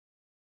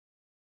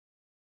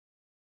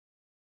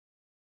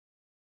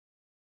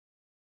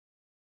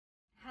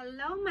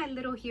Hello, my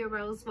little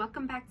heroes.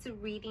 Welcome back to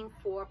Reading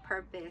for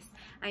Purpose.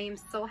 I am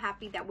so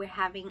happy that we're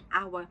having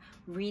our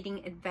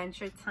reading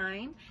adventure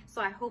time.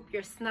 So I hope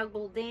you're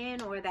snuggled in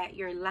or that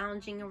you're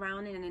lounging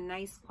around in a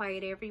nice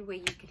quiet area where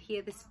you could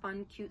hear this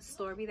fun, cute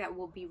story that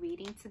we'll be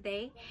reading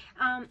today.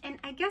 And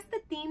I guess the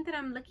theme that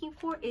I'm looking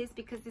for is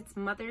because it's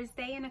Mother's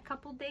Day in a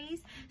couple days.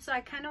 So I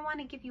kind of want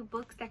to give you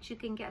books that you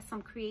can get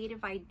some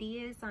creative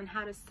ideas on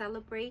how to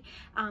celebrate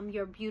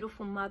your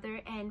beautiful mother.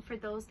 And for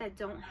those that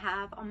don't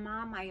have a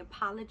mom, I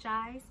apologize.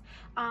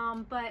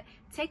 But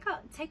take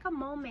a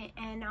moment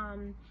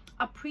and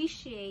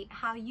appreciate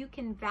how you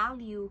can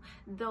value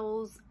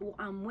those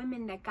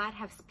women that God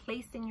has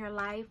placed in your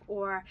life,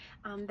 or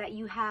that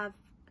you have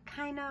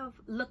kind of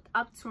looked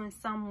up to in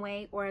some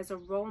way or as a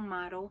role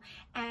model,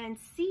 and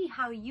see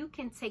how you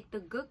can take the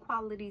good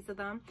qualities of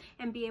them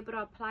and be able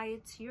to apply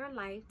it to your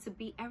life to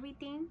be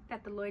everything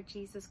that the Lord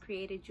Jesus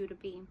created you to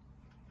be.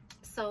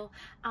 So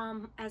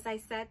as I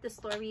said, the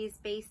story is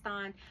based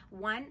on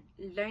one,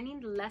 learning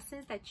the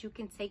lessons that you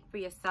can take for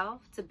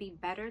yourself to be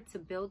better, to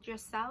build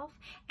yourself,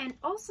 and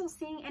also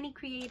seeing any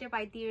creative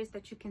ideas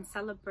that you can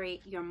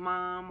celebrate your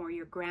mom or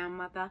your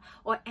grandmother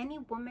or any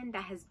woman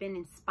that has been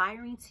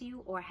inspiring to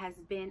you or has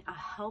been a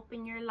help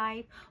in your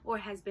life or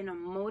has been a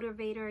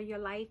motivator in your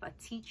life, a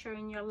teacher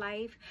in your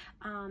life,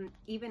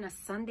 even a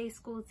Sunday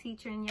school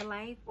teacher in your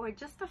life, or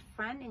just a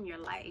friend in your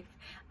life.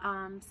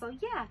 So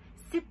yeah,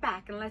 sit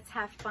back and let's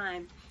have fun.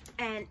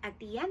 And at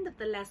the end of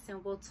the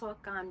lesson, we'll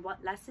talk on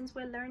what lessons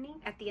we're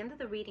learning. At the end of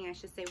the reading, I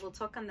should say, we'll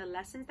talk on the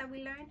lessons that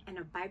we learned and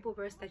a Bible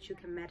verse that you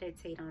can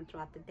meditate on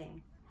throughout the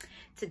day.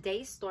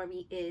 Today's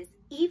story is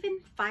Even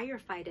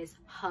Firefighters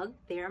Hug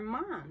Their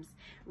Moms,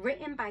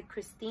 written by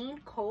Christine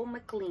Cole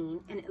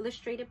McLean and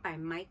illustrated by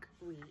Mike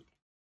Reed.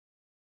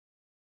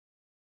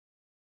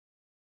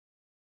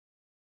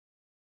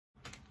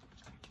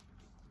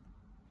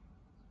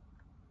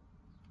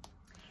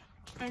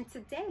 And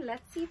today,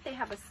 let's see if they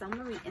have a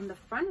summary in the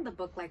front of the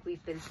book like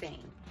we've been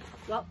saying.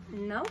 Well,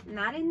 no,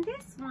 not in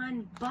this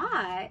one,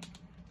 but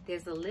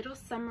there's a little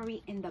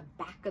summary in the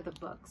back of the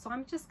book. So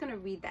I'm just going to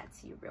read that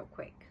to you real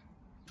quick.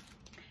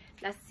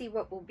 Let's see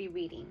what we'll be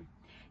reading.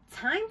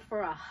 Time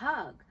for a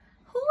hug.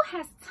 Who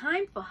has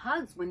time for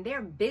hugs when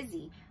they're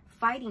busy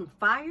fighting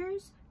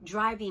fires,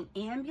 driving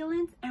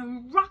ambulance,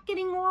 and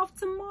rocketing off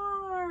to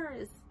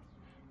Mars?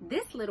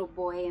 This little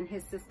boy and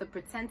his sister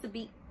pretend to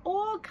be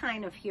all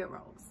kind of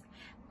heroes,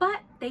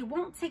 but they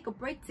won't take a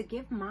break to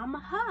give mom a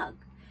hug.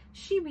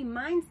 She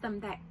reminds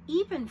them that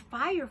even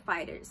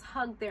firefighters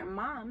hug their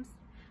moms,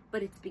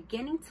 but it's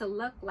beginning to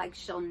look like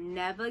she'll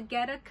never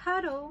get a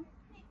cuddle.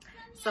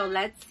 So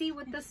let's see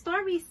what the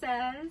story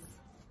says.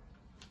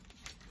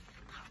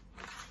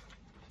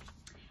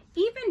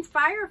 Even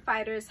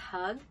firefighters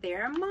hug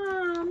their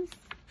moms.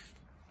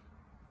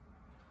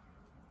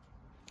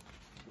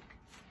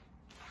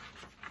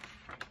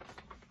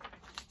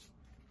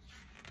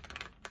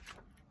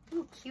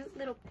 Ooh, cute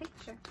little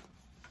picture.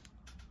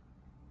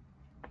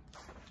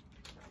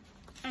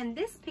 And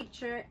this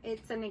picture,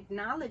 it's an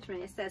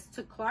acknowledgement. It says,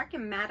 to Clark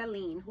and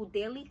Madeline, who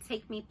daily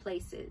take me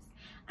places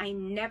I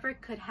never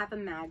could have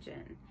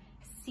imagined.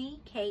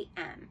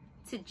 CKM.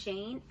 To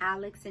Jane,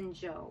 Alex, and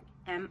Joe,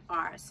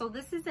 MR. So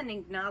this is an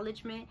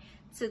acknowledgement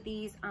to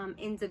these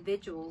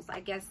individuals. I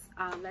guess,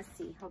 let's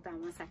see, hold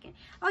on one second.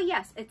 Oh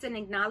yes, it's an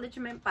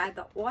acknowledgement by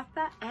the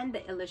author and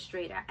the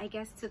illustrator, I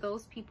guess, to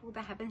those people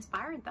that have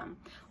inspired them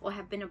or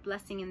have been a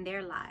blessing in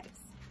their lives.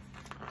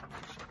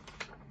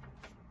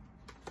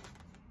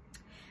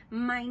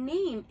 My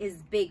name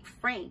is Big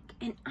Frank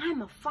and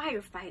I'm a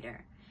firefighter.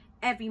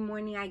 Every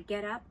morning I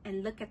get up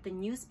and look at the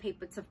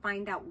newspaper to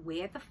find out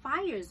where the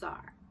fires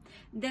are.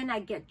 Then I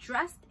get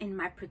dressed in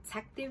my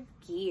protective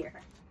gear.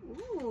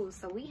 Ooh,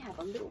 so we have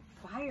a little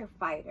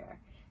firefighter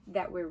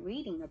that we're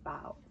reading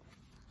about.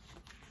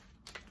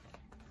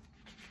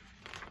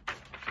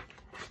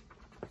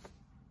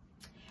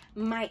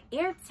 My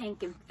air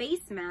tank and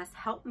face mask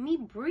help me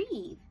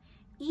breathe,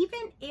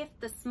 even if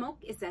the smoke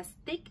is as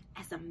thick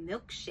as a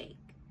milkshake.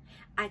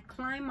 I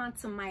climb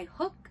onto my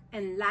hook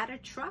and ladder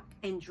truck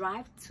and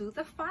drive to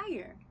the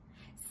fire.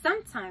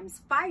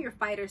 Sometimes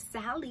firefighter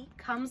Sally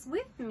comes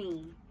with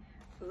me.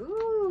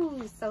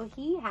 Ooh, so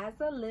he has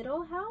a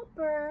little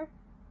helper.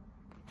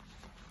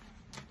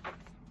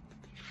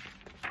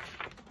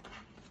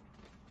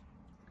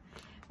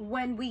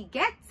 When we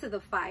get to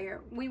the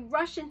fire, we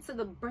rush into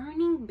the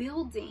burning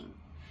building.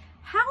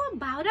 How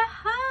about a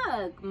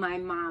hug? My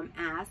mom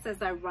asks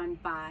as I run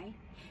by.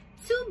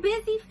 Too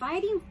busy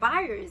fighting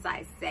fires,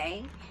 I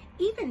say.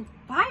 Even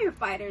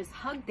firefighters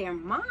hug their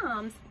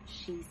moms,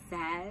 she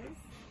says.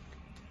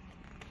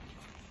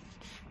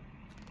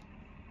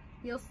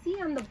 You'll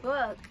see on the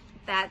book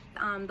that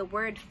the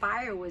word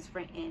fire was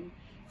written.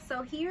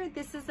 So here,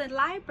 this is a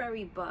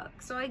library book.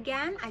 So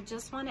again, I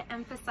just want to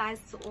emphasize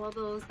to all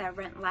those that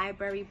rent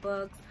library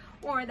books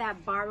or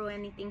that borrow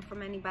anything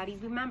from anybody,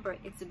 remember,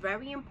 it's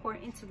very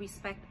important to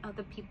respect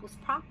other people's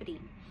property.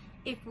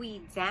 If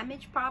we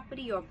damage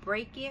property or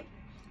break it,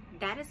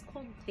 That is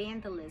called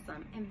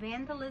vandalism, and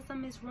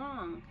vandalism is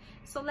wrong.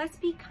 So let's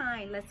be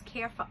kind, let's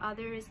care for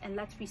others, and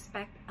let's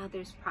respect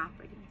others'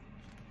 property.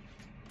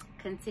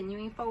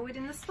 Continuing forward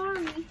in the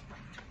story.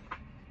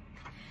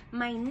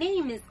 My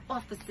name is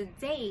Officer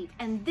Dave,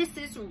 and this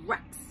is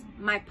Rex,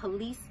 my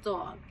police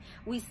dog.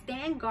 We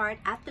stand guard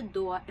at the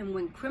door, and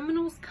when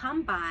criminals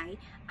come by,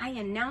 I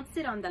announce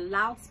it on the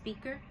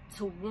loudspeaker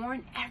to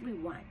warn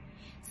everyone.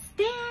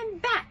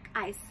 Stand back,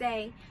 I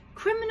say,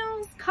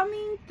 criminals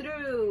coming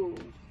through.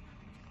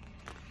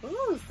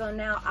 Ooh, so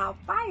now our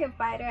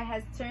firefighter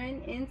has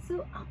turned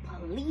into a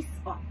police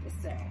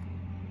officer.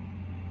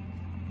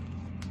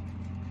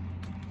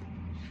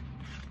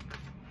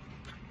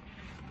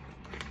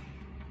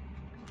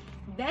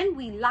 Then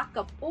we lock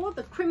up all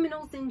the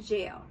criminals in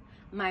jail.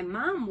 My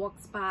mom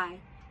walks by.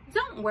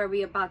 Don't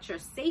worry about your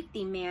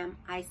safety, ma'am,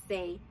 I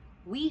say.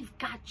 We've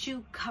got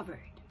you covered.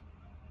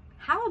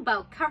 How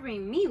about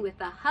covering me with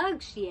a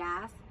hug, she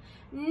asks.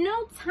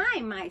 No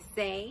time, I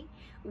say.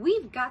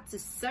 We've got to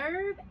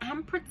serve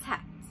and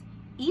protect.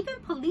 Even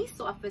police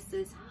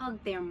officers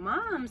hug their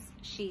moms,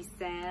 she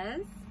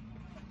says.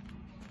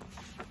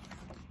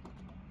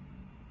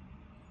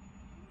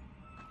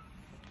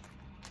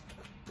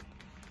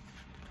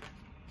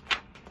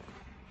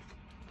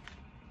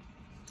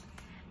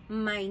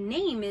 My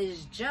name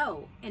is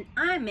Joe, and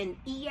I'm an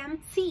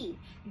EMT.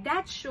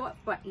 That's short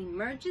for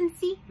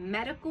Emergency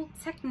Medical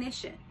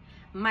Technician.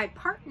 My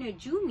partner,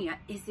 Junior,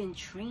 is in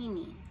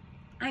training.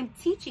 I'm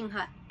teaching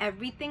her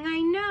everything I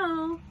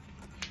know.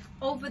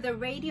 Over the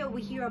radio,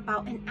 we hear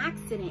about an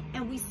accident,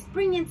 and we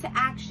spring into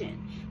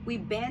action. We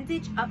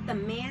bandage up the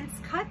man's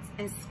cuts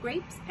and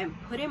scrapes and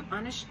put him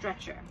on a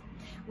stretcher.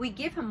 We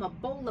give him a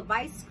bowl of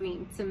ice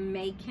cream to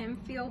make him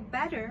feel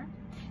better.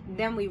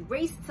 Then we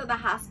race to the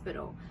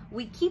hospital.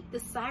 We keep the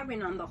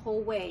siren on the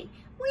whole way.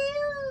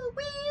 Wee-oo,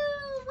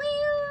 wee-oo,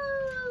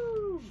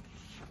 wee-oo.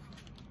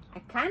 I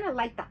kind of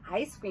like the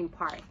ice cream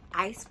part.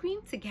 Ice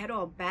cream to get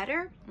all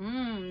better?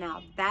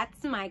 Now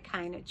that's my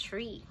kind of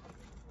treat.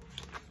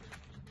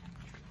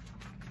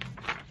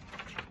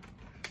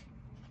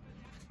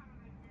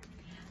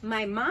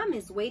 My mom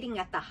is waiting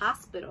at the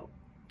hospital.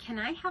 Can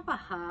I have a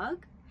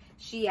hug?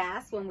 She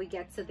asks when we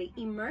get to the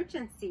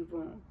emergency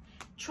room.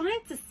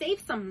 Trying to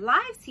save some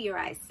lives here,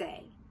 I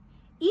say.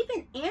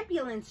 Even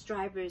ambulance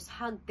drivers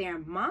hug their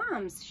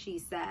moms, she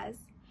says.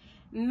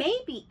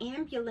 Maybe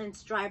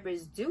ambulance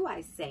drivers do,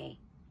 I say,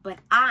 but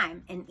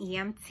I'm an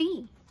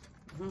EMT.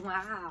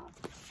 Wow.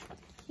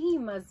 He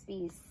must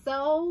be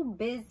so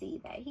busy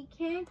that he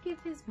can't give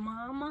his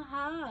mom a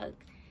hug.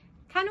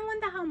 Kind of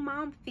wonder how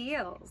mom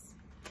feels.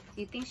 Do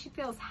you think she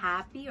feels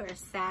happy or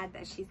sad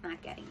that she's not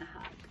getting a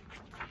hug?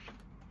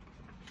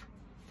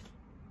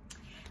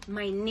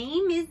 My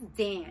name is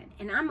Dan,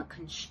 and I'm a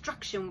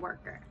construction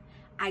worker.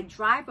 I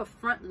drive a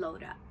front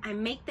loader. I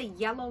make the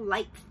yellow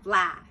light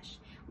flash.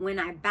 When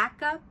I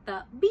back up,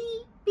 the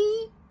beep,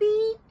 beep,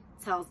 beep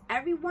tells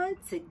everyone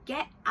to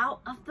get out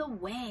of the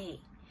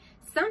way.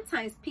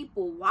 Sometimes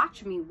people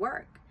watch me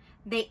work.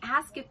 They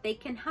ask if they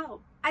can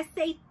help. I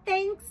say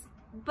thanks,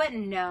 but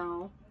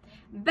no.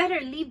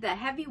 Better leave the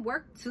heavy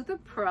work to the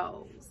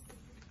pros.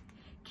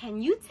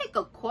 Can you take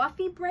a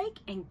coffee break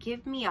and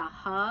give me a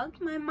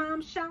hug? My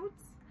mom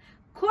shouts.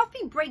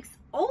 Coffee break's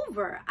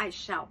over, I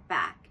shout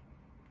back.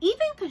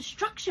 Even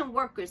construction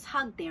workers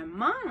hug their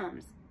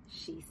moms,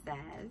 she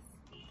says.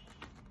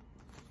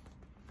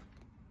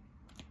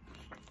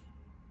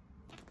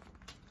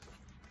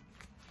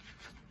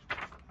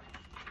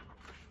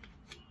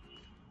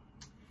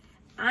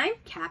 I'm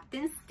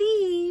Captain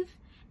Steve,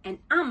 and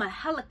I'm a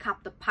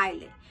helicopter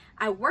pilot.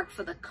 I work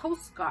for the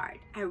Coast Guard.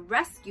 I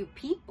rescue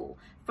people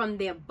from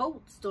their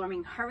boats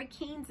during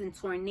hurricanes and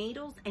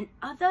tornadoes and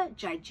other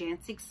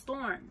gigantic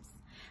storms.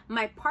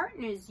 My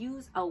partners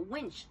use a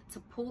winch to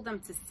pull them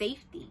to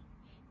safety.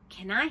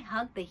 Can I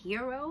hug the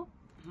hero?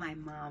 My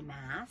mom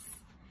asks.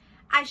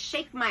 I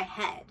shake my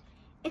head.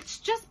 It's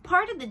just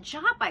part of the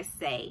job, I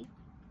say.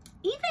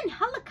 Even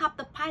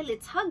helicopter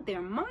pilots hug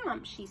their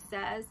mom, she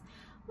says.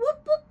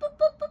 Whoop, whoop, whoop,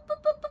 whoop, whoop,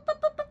 whoop, whoop,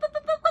 whoop, whoop,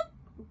 whoop, whoop,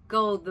 whoop.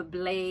 Go the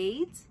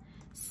blades.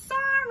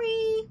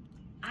 Sorry,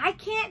 I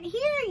can't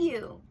hear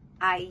you,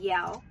 I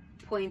yell,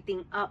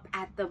 pointing up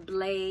at the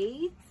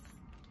blades.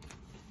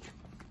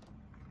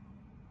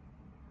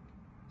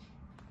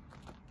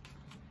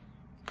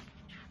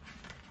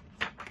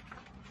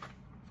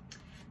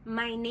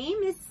 My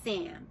name is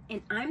Sam,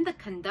 and I'm the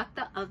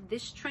conductor of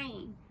this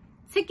train.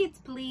 Tickets,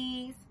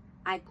 please,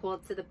 I call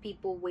to the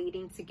people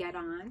waiting to get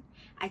on.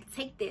 I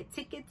take their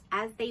tickets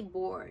as they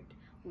board.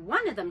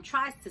 One of them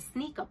tries to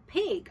sneak a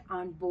pig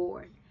on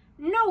board.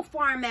 No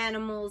farm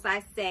animals,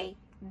 I say.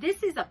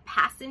 This is a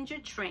passenger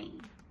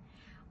train.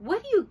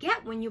 What do you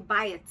get when you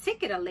buy a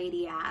ticket, a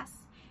lady asks.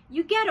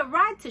 You get a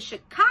ride to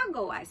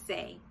Chicago, I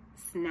say.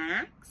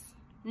 Snacks?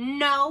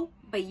 No,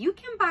 but you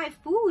can buy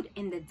food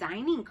in the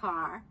dining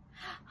car.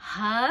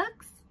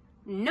 Hugs?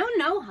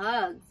 No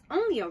hugs.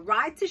 Only a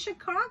ride to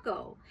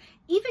Chicago.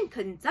 Even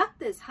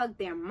conductors hug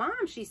their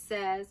mom, she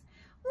says.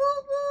 Woo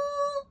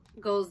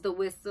woo, goes the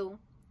whistle.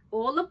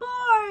 All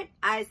aboard,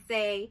 I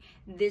say.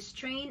 This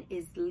train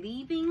is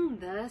leaving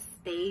the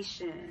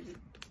station.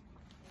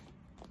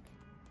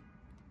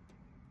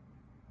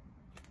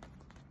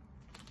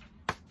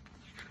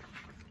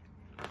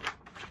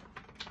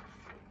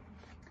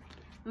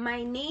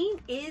 My name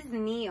is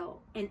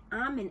Neil, and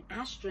I'm an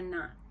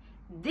astronaut.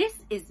 This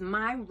is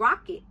my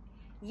rocket.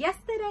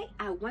 Yesterday,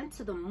 I went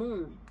to the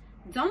moon.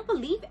 Don't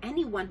believe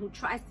anyone who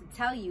tries to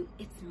tell you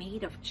it's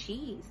made of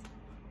cheese.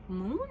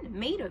 Moon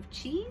made of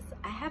cheese?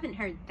 I haven't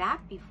heard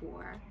that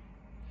before.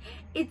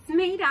 It's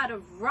made out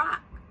of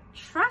rock.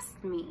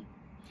 Trust me.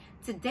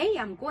 Today,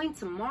 I'm going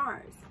to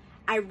Mars.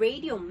 I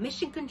radio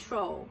mission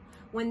control.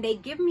 When they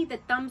give me the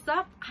thumbs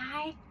up,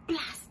 I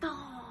blast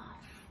off.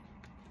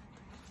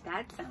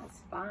 That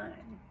sounds fun.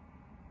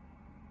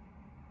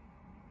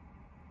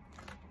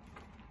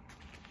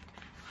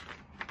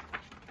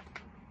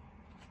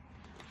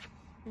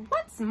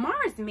 What's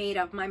Mars made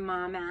of? My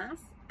mom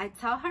asks. I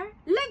tell her,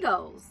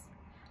 Legos.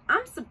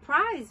 I'm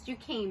surprised you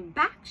came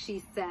back,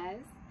 she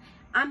says.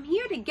 I'm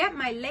here to get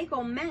my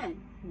Lego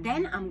men.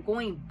 Then I'm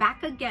going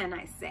back again,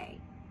 I say.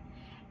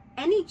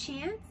 Any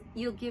chance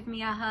you'll give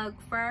me a hug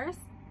first?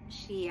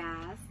 She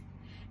asks.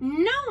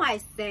 No,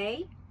 I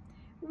say.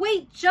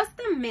 Wait just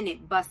a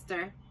minute,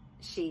 Buster,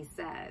 she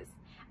says.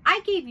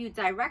 I gave you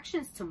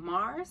directions to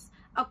Mars.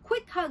 A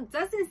quick hug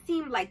doesn't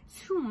seem like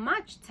too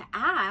much to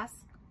ask.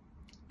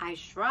 I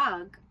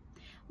shrug.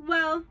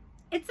 Well,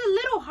 it's a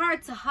little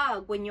hard to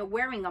hug when you're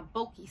wearing a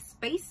bulky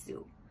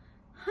spacesuit.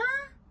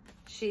 Huh?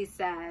 She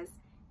says.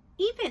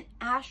 Even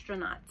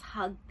astronauts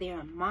hug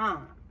their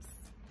moms.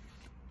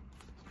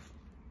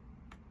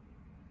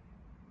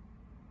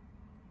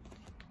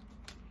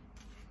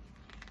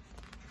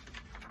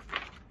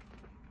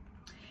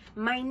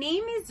 My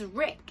name is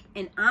Rick,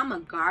 and I'm a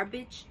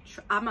garbage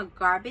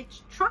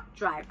truck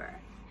driver.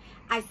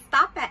 I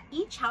stop at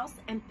each house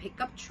and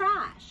pick up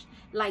trash,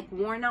 like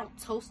worn out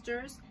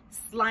toasters,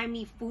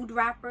 slimy food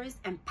wrappers,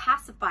 and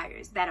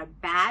pacifiers that are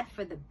bad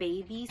for the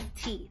baby's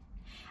teeth.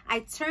 I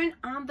turn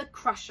on the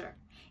crusher.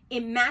 It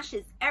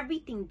mashes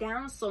everything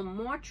down so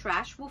more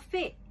trash will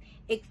fit.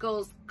 It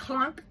goes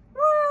clunk,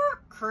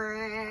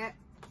 crack.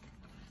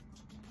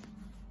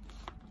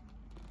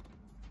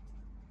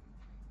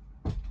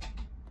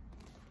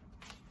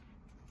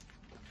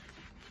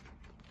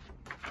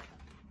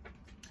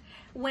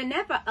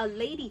 Whenever a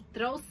lady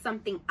throws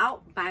something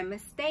out by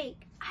mistake,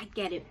 I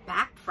get it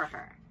back for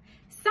her.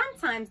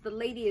 Sometimes the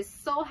lady is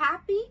so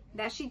happy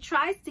that she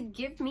tries to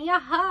give me a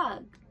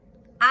hug.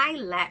 I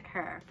let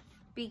her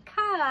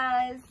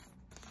because...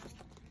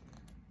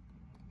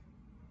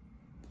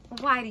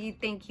 Why do you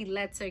think he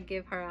lets her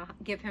give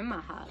him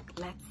a hug?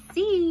 Let's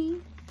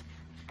see.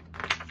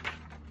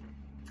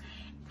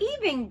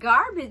 Even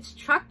garbage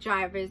truck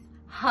drivers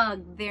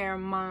hug their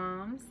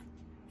moms.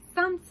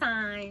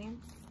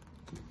 Sometimes.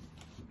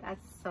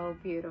 That's so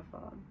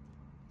beautiful.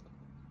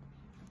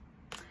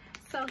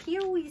 So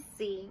here we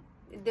see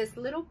this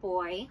little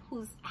boy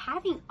who's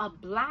having a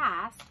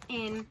blast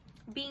in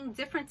being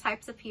different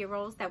types of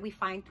heroes that we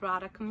find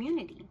throughout a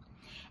community.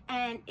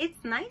 And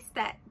it's nice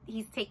that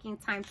he's taking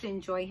time to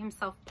enjoy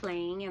himself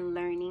playing and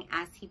learning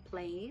as he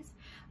plays.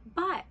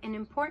 But an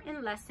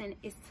important lesson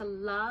is to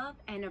love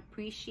and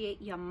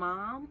appreciate your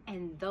mom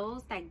and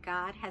those that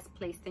God has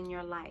placed in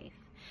your life.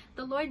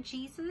 The Lord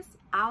Jesus,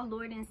 our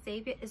Lord and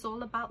Savior, is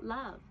all about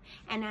love.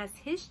 And as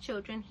his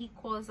children, he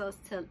calls us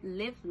to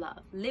live love,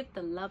 live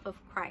the love of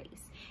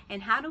Christ.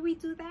 And how do we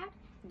do that?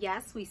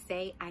 Yes, we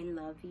say, I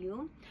love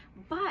you.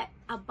 But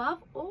above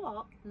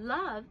all,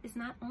 love is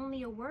not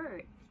only a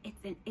word,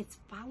 it's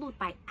followed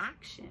by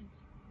action.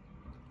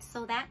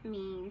 So that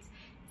means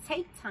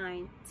take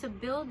time to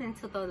build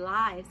into the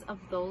lives of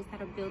those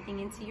that are building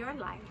into your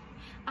life.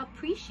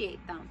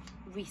 Appreciate them,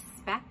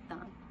 respect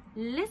them,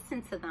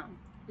 listen to them,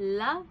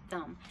 love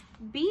them,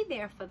 be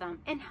there for them,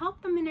 and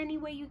help them in any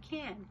way you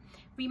can.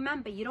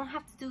 Remember, you don't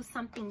have to do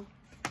something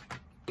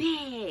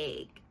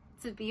big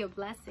to be a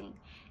blessing.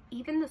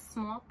 Even the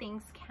small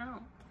things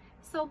count.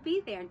 So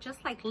be there.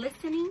 Just like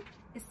listening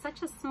is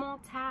such a small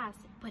task,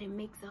 but it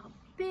makes a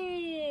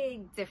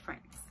big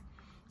difference.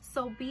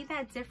 So be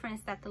that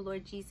difference that the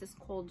Lord Jesus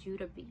called you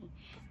to be.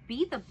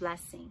 Be the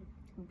blessing.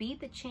 Be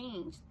the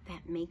change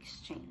that makes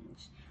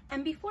change.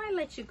 And before I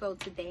let you go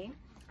today,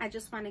 I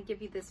just want to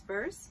give you this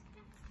verse.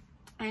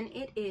 And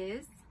it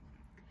is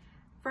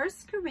 1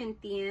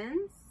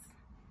 Corinthians.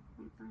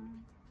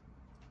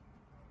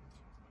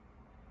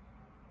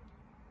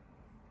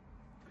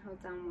 Hold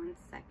on one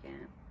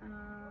second.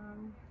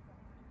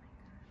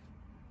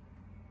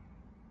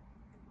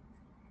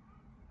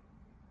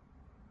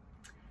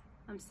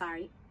 I'm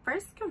sorry. 1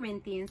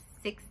 Corinthians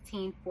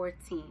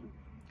 16:14.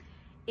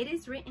 It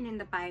is written in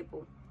the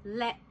Bible,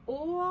 let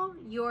all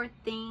your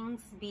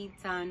things be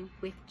done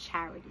with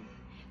charity.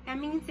 That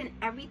means in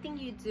everything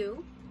you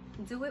do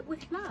it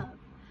with love.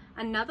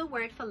 Another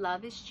word for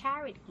love is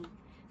charity.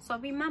 So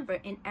remember,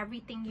 in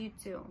everything you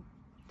do,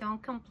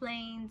 don't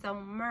complain,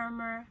 don't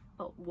murmur,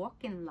 but walk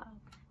in love.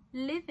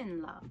 Live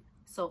in love.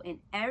 So in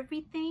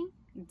everything,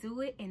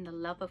 Do it in the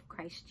love of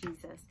Christ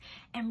Jesus.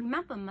 And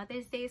remember,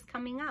 Mother's Day is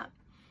coming up.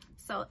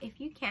 So if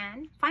you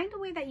can, find a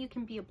way that you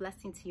can be a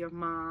blessing to your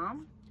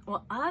mom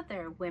or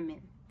other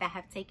women that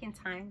have taken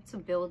time to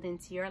build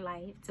into your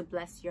life, to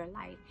bless your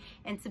life,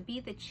 and to be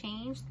the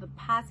change, the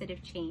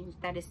positive change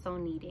that is so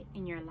needed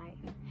in your life.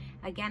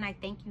 Again, I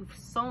thank you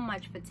so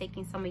much for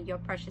taking some of your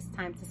precious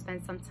time to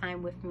spend some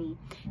time with me.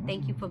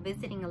 Thank you for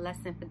visiting a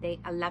lesson for day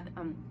 11.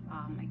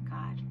 Oh my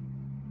God.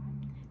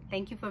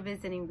 Thank you for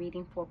visiting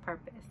Reading for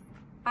Purpose.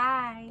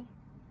 Bye.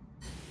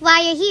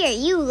 While you're here,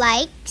 you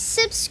like,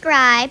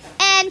 subscribe,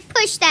 and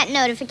push that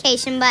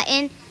notification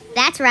button.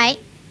 That's right.